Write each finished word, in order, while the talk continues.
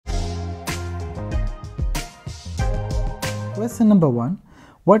Question number 1.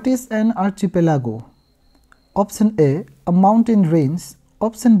 What is an archipelago? Option A, a mountain range.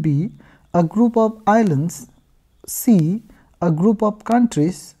 Option B, a group of islands. C, a group of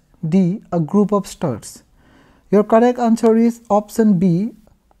countries. D, a group of states. Your correct answer is option B,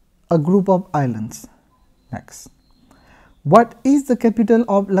 a group of islands. Next. What is the capital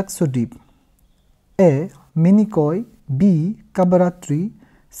of Lakshadweep? A, Minicoy. B, Kavaratri.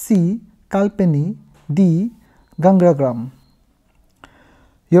 C, Kalpeni. D, Gangragram.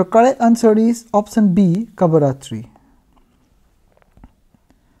 Your correct answer is option B, Kavaratri.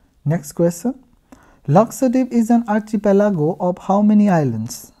 Next question. Lakshadweep is an archipelago of how many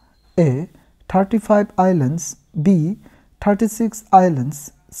islands? A, 35 islands. B, 36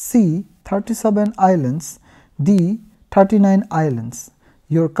 islands. C, 37 islands. D, 39 islands.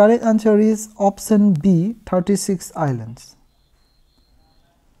 Your correct answer is option B, 36 islands.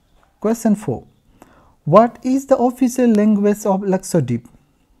 Question 4. What is the official language of Lakshadweep?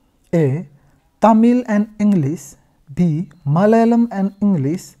 A, Tamil and English. B, Malayalam and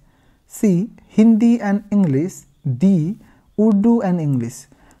English. C, Hindi and English. D, Urdu and English.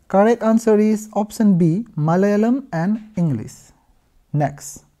 Correct answer is option B, Malayalam and English.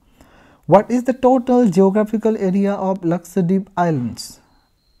 Next. What is the total geographical area of Lakshadweep Islands?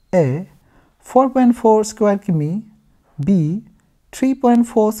 A, 4.4 square km. B,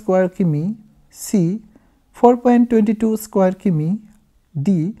 3.4 square km. C, 4.22 square km.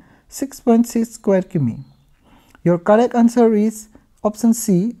 D, 6.6 square km. Your correct answer is option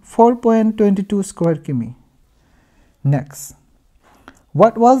C, 4.22 square km. Next.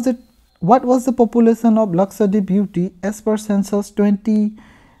 What was the population of Lakshadweep UT as per census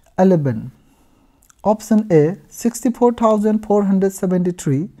 2011? Option A,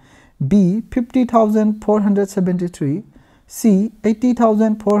 64,473. B, 50,473. C,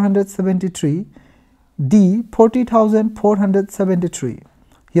 80,473. D, 40,473.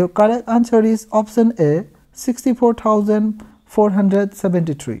 Your correct answer is option A,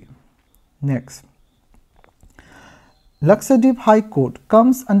 64,473. Next. Lakshadweep High Court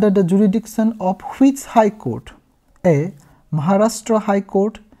comes under the jurisdiction of which High Court? A, Maharashtra High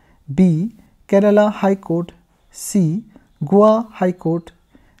Court. B, Kerala High Court. C, Goa High Court.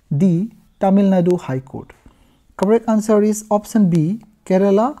 D, Tamil Nadu High Court. Correct answer is option B,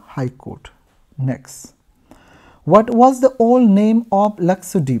 Kerala High Court. Next. What was the old name of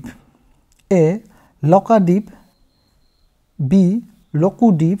Lakshadweep? A, Lakshadweep. B,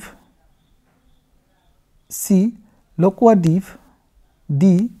 Lakshadweep. C, Lakshadweep.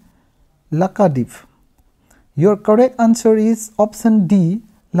 D, Lakshadweep. Your correct answer is option D,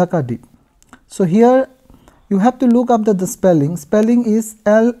 Lakshadweep. So here you have to look up the spelling. Spelling is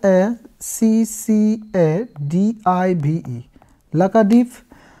L-A-C-C-A-D-I-V-E. Lakshadweep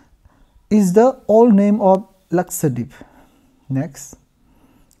is the old name of Lakshadweep. Next.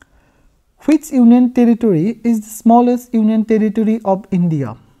 Which union territory is the smallest union territory of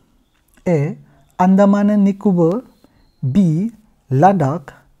India? A, Andaman and Nicobar. B,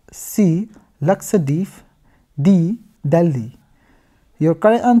 Ladakh. C, Lakshadweep. D, Delhi. Your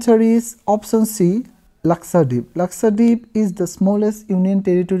correct answer is option C, Lakshadweep. Lakshadweep is the smallest union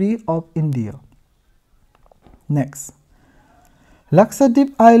territory of India. Next.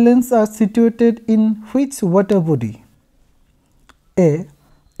 Lakshadweep Islands are situated in which water body? A,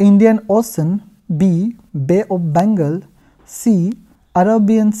 Indian Ocean. B, Bay of Bengal. C,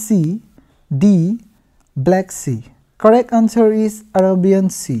 Arabian Sea. D, Black Sea. Correct answer is Arabian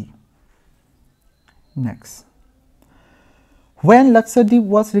Sea. Next. When Lakshadweep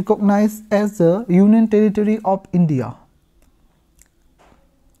was recognized as the Union Territory of India?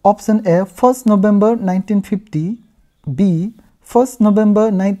 Option A, 1st November 1950. B, 1st November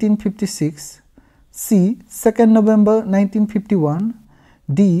 1956. C, 2nd November 1951.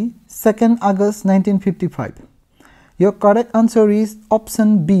 D, 2nd August 1955. Your correct answer is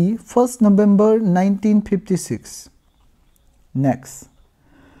option B, 1st November 1956. Next.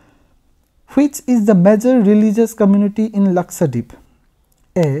 Which is the major religious community in Lakshadweep?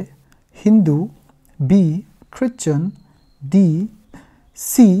 A, Hindu. B, Christian. D,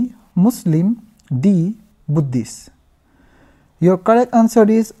 C, Muslim. D, Buddhist. Your correct answer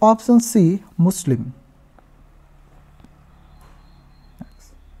is option C, Muslim.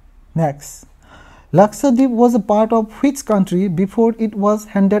 Next. Lakshadweep was a part of which country before it was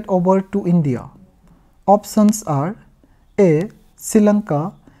handed over to India? Options are A, Sri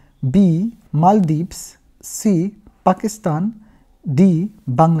Lanka. B, Maldives. C, Pakistan. D,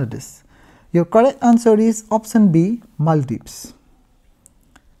 Bangladesh. Your correct answer is option B, Maldives.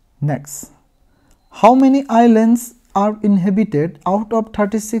 Next. How many islands are inhabited out of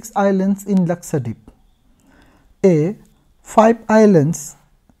 36 islands in Lakshadweep? A, 5 islands,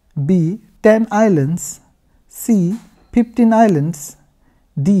 B. 10 islands, C. 15 islands,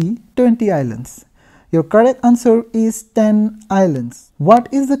 D. 20 islands. Your correct answer is 10 islands. What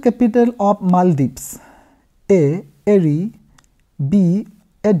is the capital of Maldives? A. Eri, B.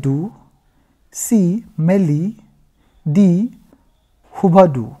 Edu, C. Meli, D.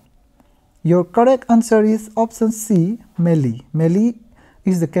 Hubadu. Your correct answer is option C. Meli. Meli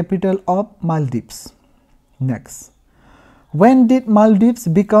is the capital of Maldives. Next. When did Maldives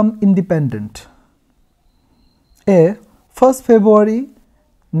become independent? A. 1st February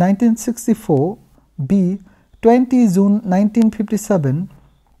 1964, B. 20 June 1957,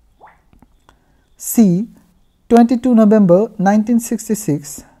 C. 22 November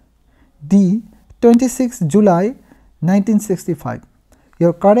 1966, D. 26 July 1965.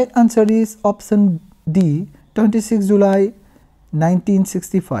 Your correct answer is option D. 26 July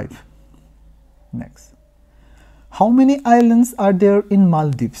 1965. Next. How many islands are there in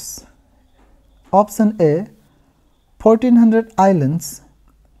Maldives? Option A. 1400 islands,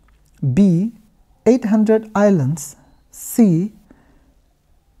 B. 800 islands, C.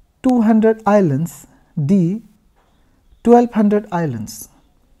 200 islands, D. 1200 islands.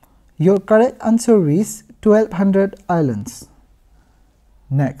 Your correct answer is 1200 islands.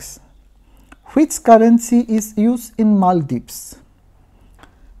 Next. Which currency is used in Maldives?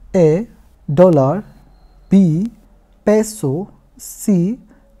 A. Dollar, B. Peso, C.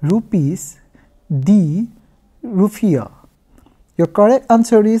 Rupees, D. Rupiah. Your correct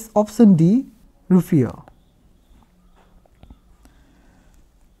answer is option D. Rupiah.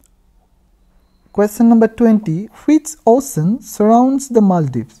 Question number 20. Which ocean surrounds the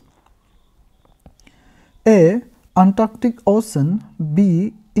Maldives? A. Antarctic Ocean,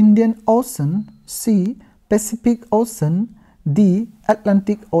 B. Indian Ocean, C. Pacific Ocean, D.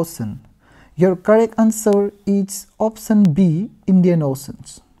 Atlantic Ocean. Your correct answer is option B. Indian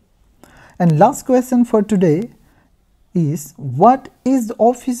Oceans. And last question for today is, what is the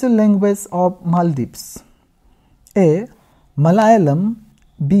official language of Maldives? A. Malayalam,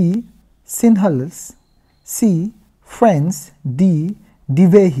 B. Sinhalese, C. French, D.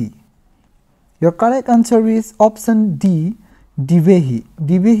 Divehi. Your correct answer is option D. Divehi.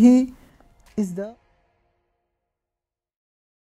 Divehi is the